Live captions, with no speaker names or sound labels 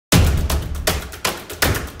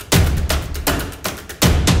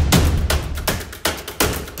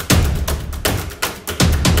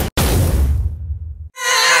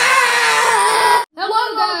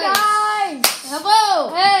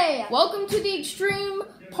Extreme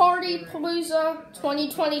Party Palooza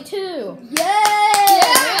 2022. Yeah!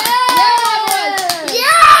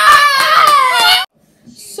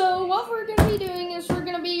 So what we're going to be doing is we're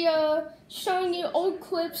going to be showing you old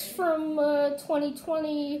clips from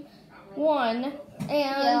 2021,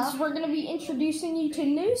 and we're going to be introducing you to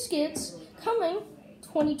new skits coming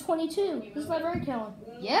 2022. Isn't that right, Kellen?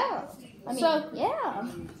 Yeah. Yeah.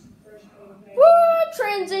 Woo!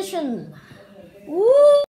 Transition. Woo!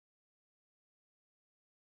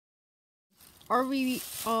 Are we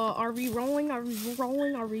rolling? Are we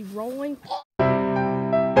rolling? Are we rolling?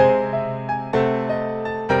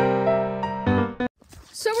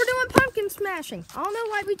 So we're doing pumpkin smashing. I don't know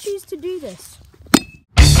why we choose to do this.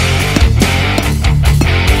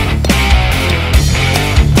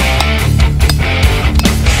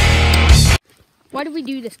 Why do we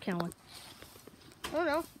do this, Kellen? I don't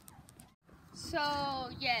know. So,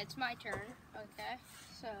 yeah, it's my turn. Okay,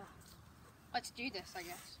 so let's do this, I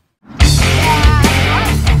guess.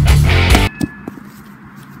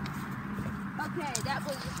 Okay,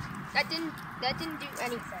 that didn't do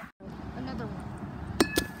anything. Another one.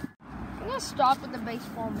 I'm gonna stop with the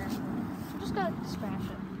baseball net. Just gotta smash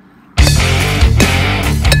it.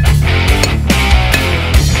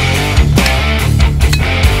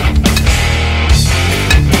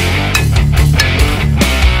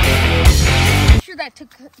 Sure that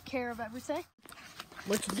took care of everything.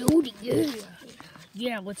 Let's do it again.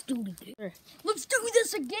 Yeah, let's do it again. Let's do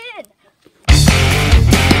this again.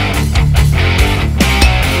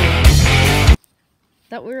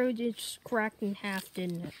 That really just cracked in half,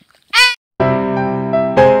 didn't it?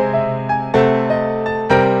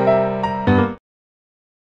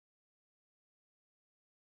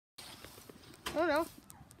 Oh no.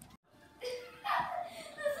 This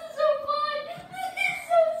is so fun. This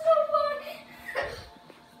is so fun.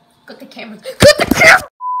 Cut the camera. Cut the camera!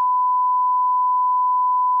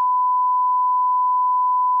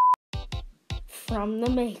 From the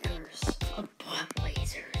makers of butt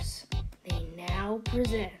lasers, they now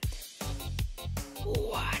present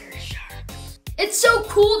water sharks. It's so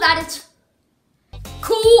cool that it's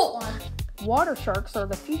cool. Water sharks are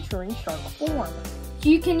the future in shark form.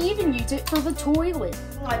 You can even use it for the toilet.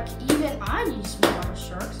 Like, even I use water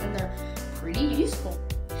sharks, and they're pretty useful.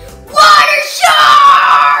 Water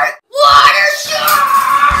shark! Water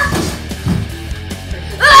shark!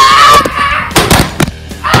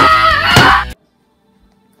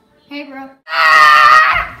 Hey, bro.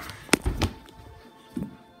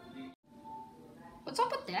 What's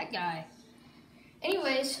up with that guy?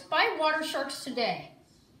 Anyways, buy water sharks today.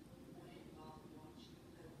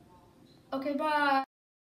 Okay, bye.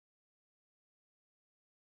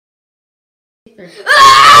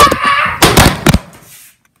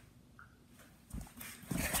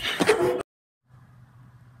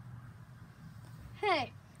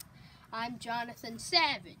 Hey, I'm Jonathan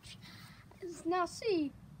Savage. Now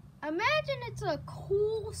see, imagine it's a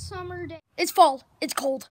cool summer day. It's fall. It's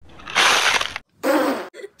cold.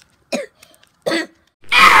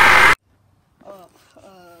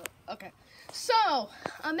 Okay. So,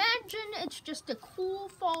 imagine it's just a cool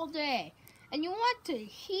fall day, and you want to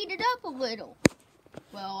heat it up a little.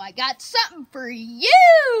 Well, I got something for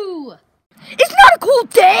you! It's not a cool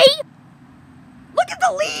day! Look at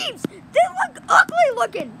the leaves! They look ugly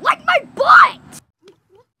looking, like my butt!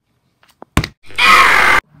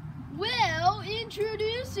 Well,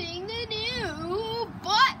 introducing the new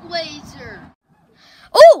butt laser.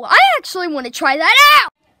 Oh, I actually want to try that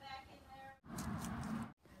out!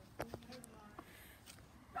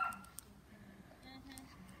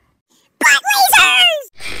 Butt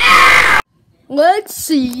lasers! Let's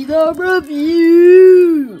see the reviews.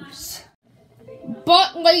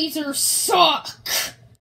 Butt lasers suck.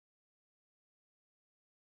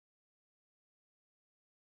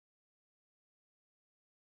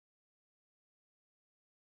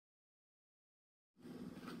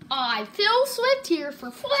 I, Phil Swift here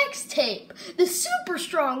for Flex Tape, the super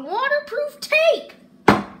strong waterproof tape.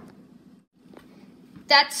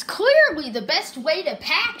 That's clearly the best way to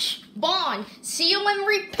patch, bond, seal, and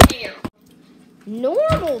repair.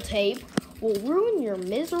 Normal tape will ruin your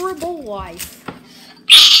miserable life.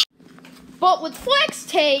 But with Flex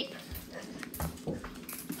Tape,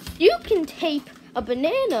 you can tape a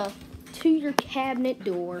banana to your cabinet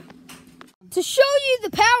door. To show you the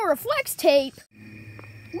power of Flex Tape,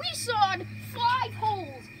 we sawed 5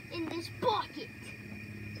 holes in this bucket.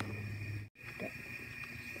 Okay.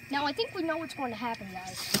 Now I think we know what's going to happen,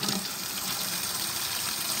 guys.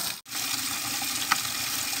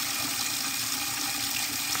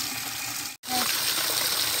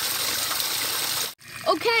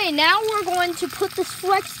 Okay, now we're going to put this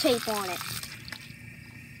Flex Tape on it.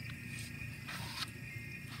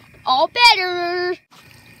 all better.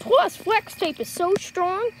 Plus, flex tape is so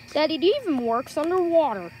strong that it even works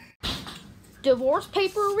underwater. Divorce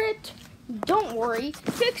paper ripped? Don't worry,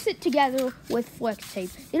 fix it together with flex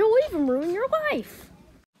tape. It'll even ruin your life.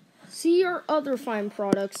 See our other fine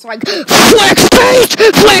products like flex paste,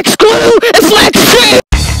 flex glue, and flex tape.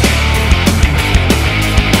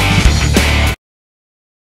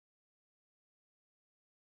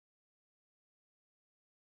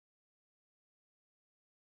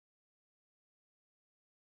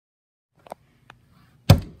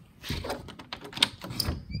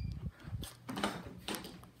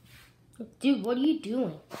 Dude, what are you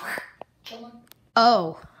doing? Chilling.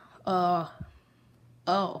 Oh,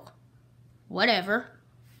 whatever.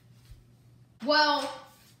 Well,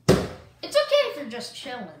 it's okay if you're just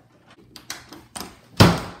chilling.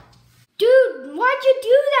 Dude, why'd you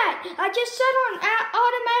do that? I just set on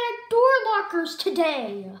automatic door lockers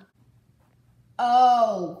today.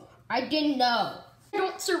 Oh, I didn't know. I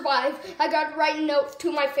don't survive. I gotta write a note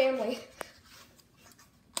to my family.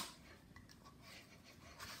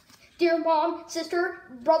 Dear mom, sister,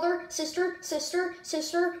 brother, sister,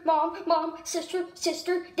 mom, sister,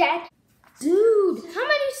 dad. Dude, how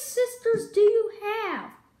many sisters do you have?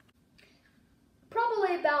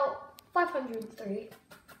 Probably about 503.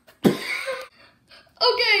 Okay,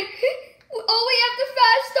 all we have to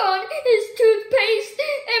fast on is toothpaste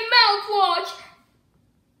and mouthwash.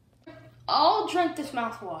 I'll drink this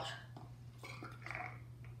mouthwash.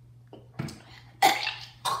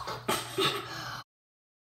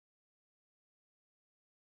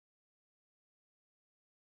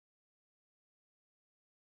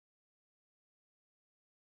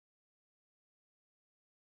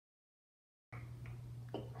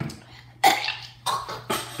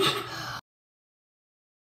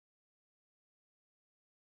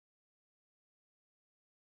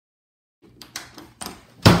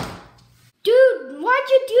 Dude, why'd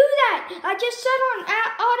you do that? I just set on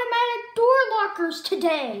automatic door lockers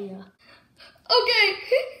today. Okay,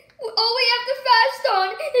 all we have to fast on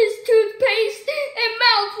is toothpaste and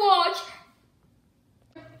mouthwash.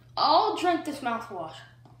 I'll drink this mouthwash.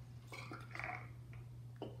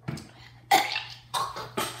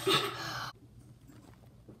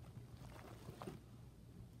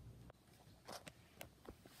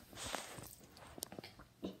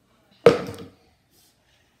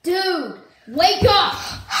 Dude, wake up!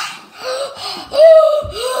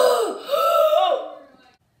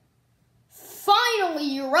 Finally,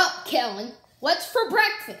 you're up, Kellen. What's for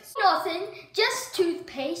breakfast? Nothing, just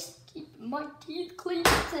toothpaste. Keep my teeth clean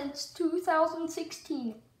since 2016.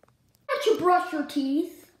 Why don't you brush your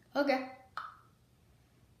teeth? Okay.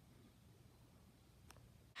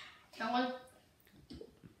 Kellen,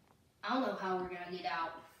 I don't know how we're gonna get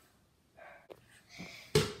out.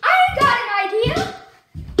 I got an idea!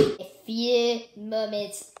 A few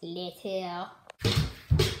moments later.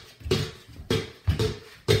 That's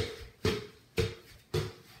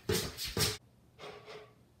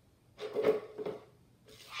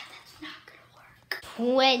not gonna work.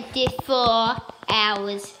 24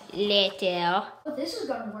 hours later. Oh, this is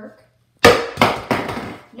gonna work.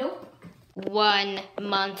 Nope. 1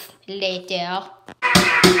 month later.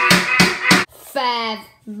 5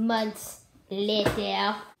 months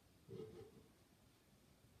later.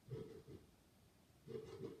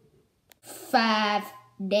 5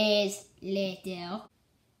 days later.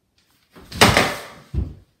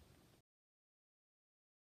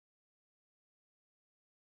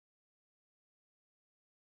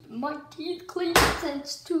 My teeth cleaned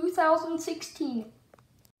since 2016.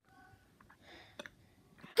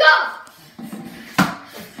 Go!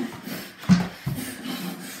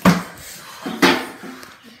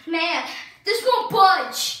 Man, this won't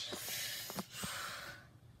budge.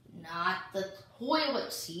 Not the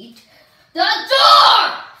toilet seat. The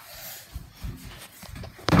door!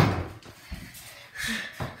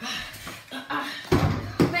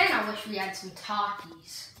 Man, I wish we had some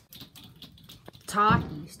Takis.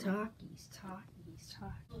 Takis. Did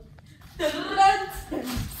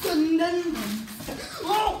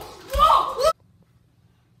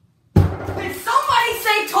somebody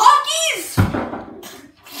say talkies?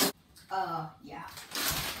 Yeah.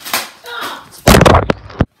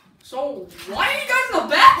 So, why are you guys in the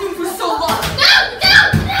bathroom for so long? No,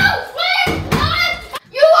 Flynn!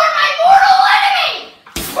 You are my mortal enemy!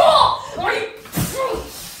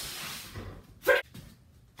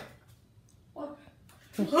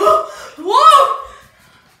 Whoa!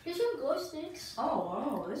 Here's some glow sticks.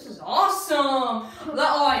 Oh, this is awesome.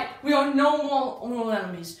 Alright, we are no more mortal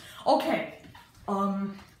enemies. Okay,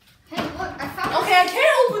 Hey, look, I found okay, I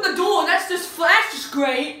can't open the door. That's just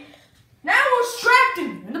great. Now we're trapped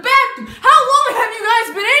in the bathroom.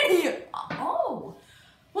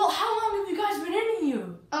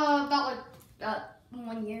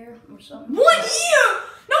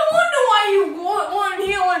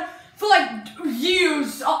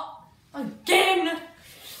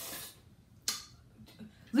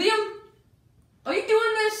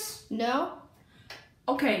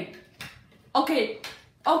 Okay.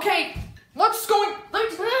 Let's just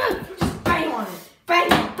bang on it.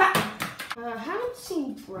 Bang. I haven't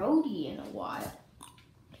seen Brody in a while.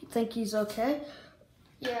 You think he's okay?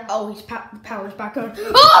 Yeah. Oh, the power's back on.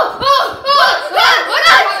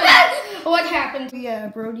 What happened? Yeah,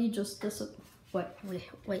 Brody just Wait,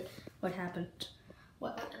 what happened?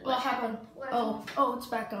 What happened? Oh, it's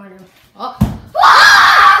back on him.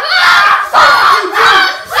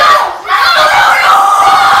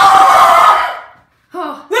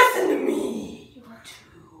 Listen to me, you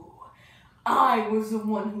two. I was the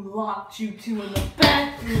one who locked you two in the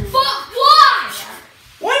bathroom. But why?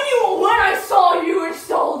 When I saw you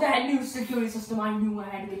install that new security system, I knew I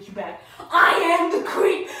had to get you back. I am the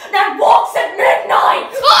creep that walks at midnight.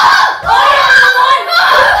 I am the one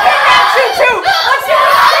who kidnapped you two. Let's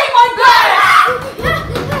see my bag.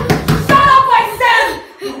 Shut up, I said.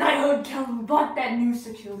 When I heard Kellen bought that new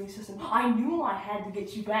security system, I knew I had to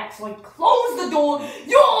get you back, so I closed the door.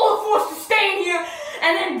 You all were forced to stay in here,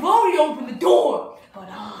 and then Brody opened the door. But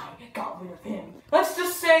I got rid of him. Let's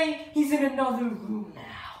just say he's in another room now.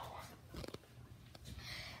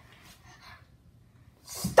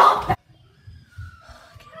 Stop that!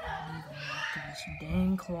 Gosh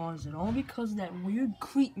dang closet, all because that weird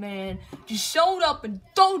creep man just showed up and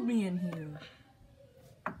throwed me in here.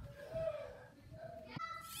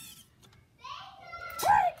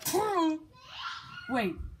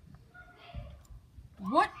 Wait.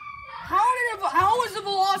 What? How is the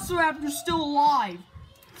Velociraptor still alive?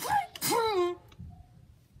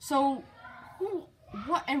 So,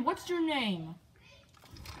 what's your name?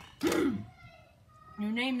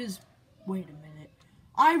 Your name is, wait a minute.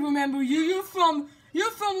 I remember you. You're from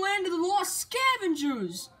Land of the Lost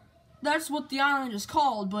Scavengers. That's what the island is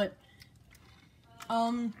called, but,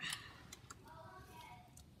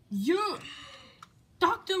 you're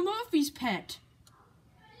Dr. Murphy's pet.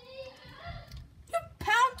 You're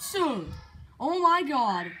Pouncer. Oh my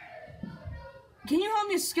god. Can you help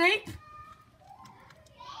me escape?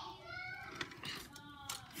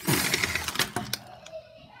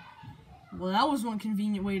 Well, that was one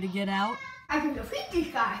convenient way to get out. I can defeat this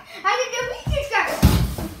guy.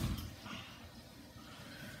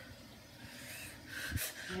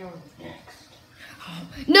 You're next.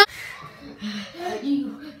 No.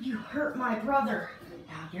 You hurt my brother.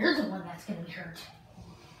 Now you're the one that's gonna be hurt.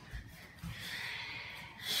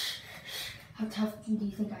 How tough do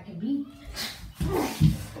you think I can be?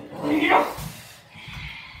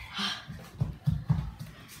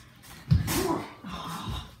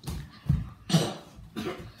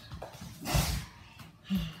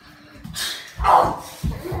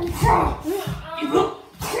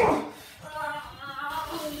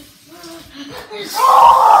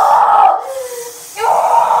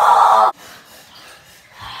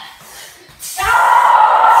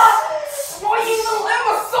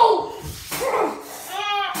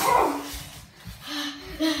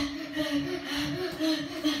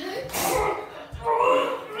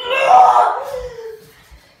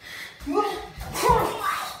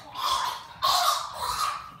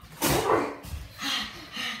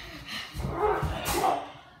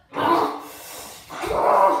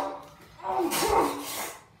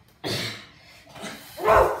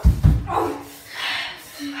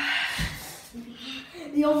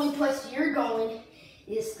 The only place you're going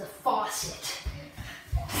is the faucet.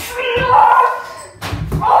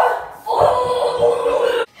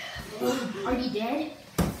 Are you dead?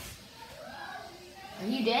 Are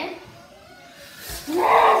you dead?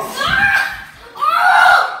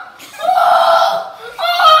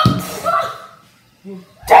 You're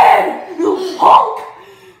dead, you punk!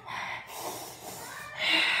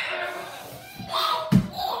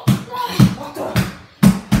 What the?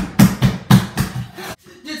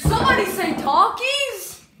 Did somebody say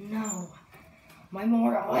talkies? No. My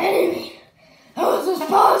mortal enemy. How is this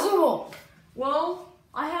possible? Well,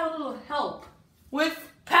 I had a little help with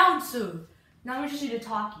Pouncer. Now we just need a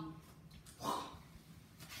talkie.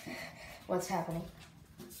 What's happening?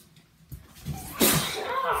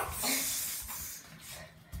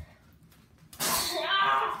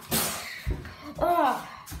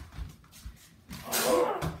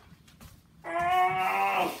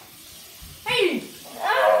 Hey!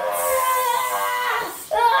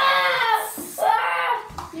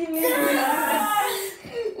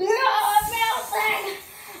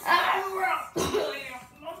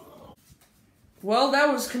 Well,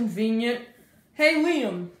 that was convenient. Hey,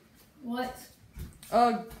 Liam. What?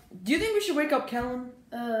 Do you think we should wake up Kellen?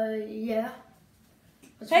 Yeah.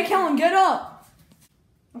 Hey, Kellen, get up!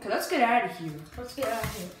 Okay, let's get out of here. Let's get out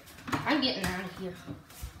of here. I'm getting out of here.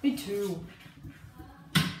 Me too.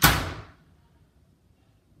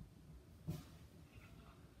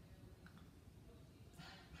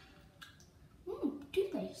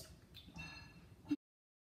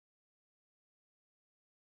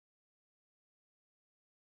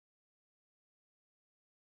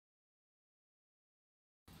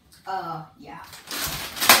 Yeah.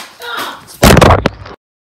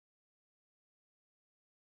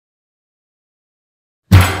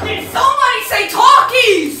 Did somebody say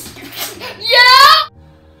talkies? Yeah!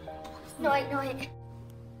 No, wait.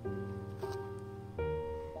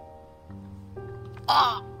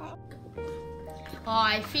 Oh.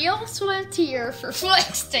 I feel sweatier for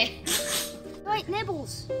flex day. Wait,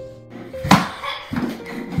 nibbles.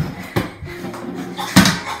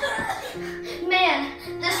 Man,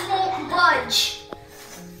 this won't budge.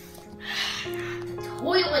 The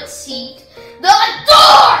toilet seat. The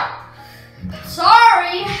door!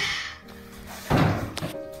 Sorry.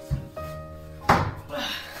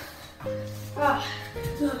 I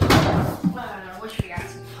wish we had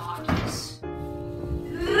some talkies.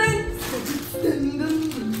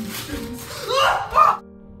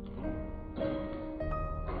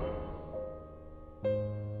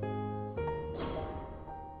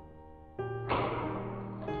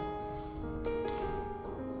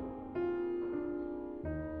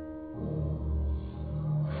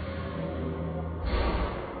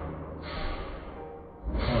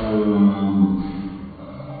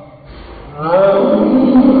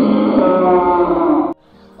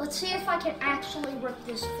 Let's see if I can actually rip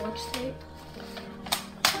this flex tape.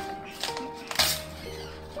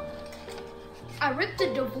 I ripped the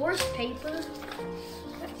divorce paper.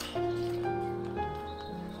 I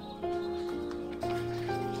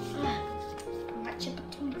might chip a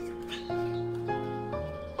tooth.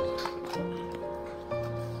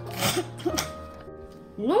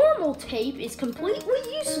 Normal tape is completely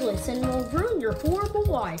useless and will ruin your horrible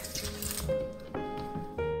life.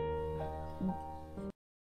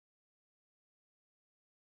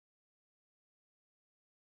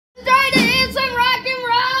 Try to hit some rock and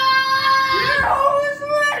roll! You're always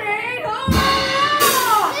ready!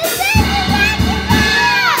 This is the rock and roll!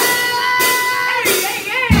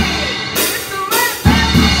 Hey! It's the red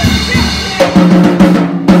band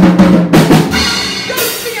Go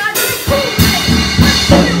see, I did cool. Let's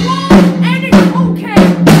see it wrong, and it's okay.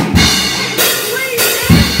 Please,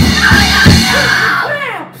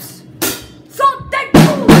 clamps. Something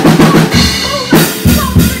cool.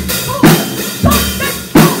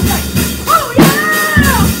 Oh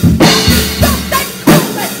yeah! Something cool.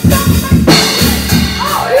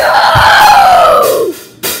 Oh yeah!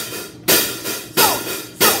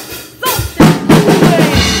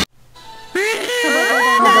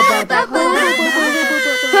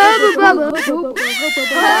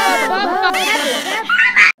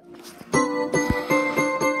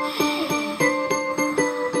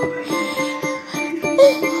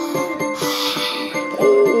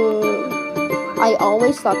 I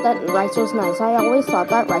always thought that rice was nice. I always thought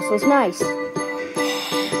that rice was nice.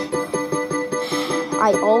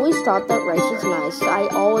 I always thought that rice was nice. I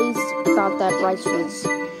always thought that rice was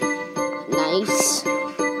nice.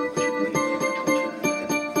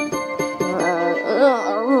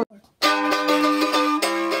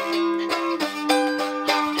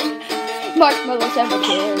 Marshmallow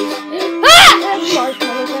sandwiches. Ah!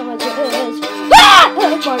 Marshmallow sandwiches. Ah!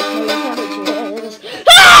 Marshmallow sandwiches.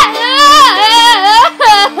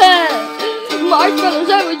 Marshmallow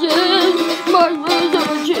sandwiches. Marshmallow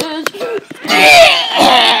sandwiches.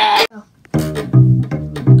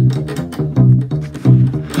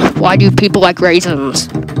 Why do people like raisins?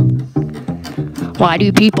 Why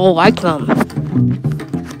do people like them?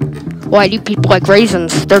 Why do people like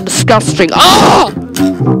raisins? They're disgusting. Oh!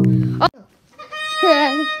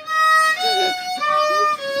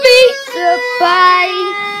 Pizza pie.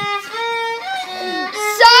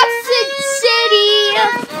 Sausage City.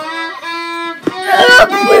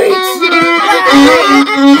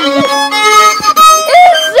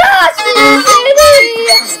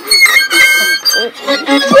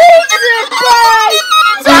 Pizza pie.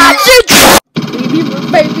 Sausage.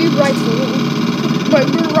 Baby rifle.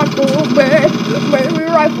 Baby rifle. Baby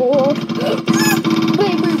rifle.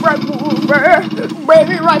 Baby rifle.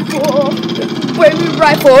 Baby rifle. Baby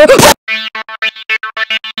rifle.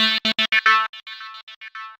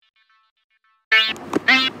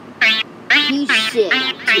 He said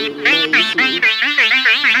I'm too lazy.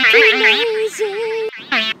 Too lazy.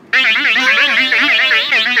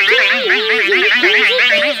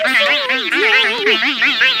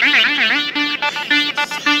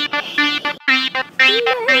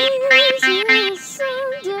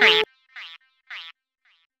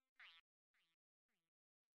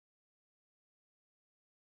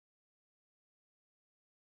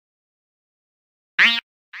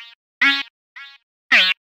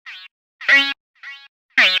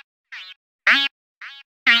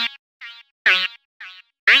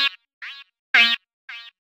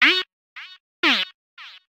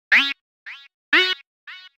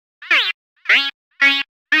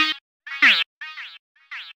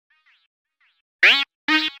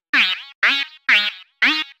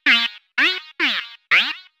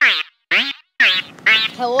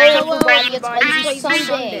 Hello everybody, it's Lazy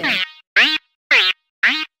Sunday.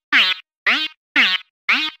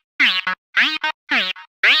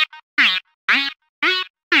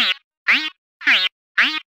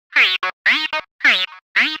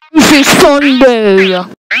 This is Sunday.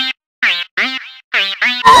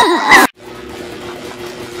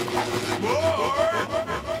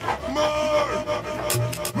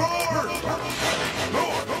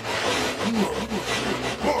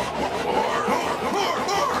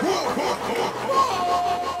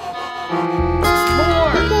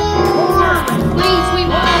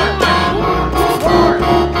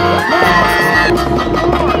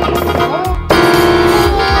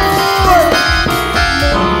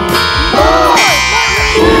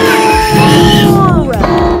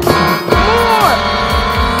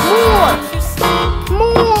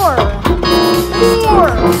 More!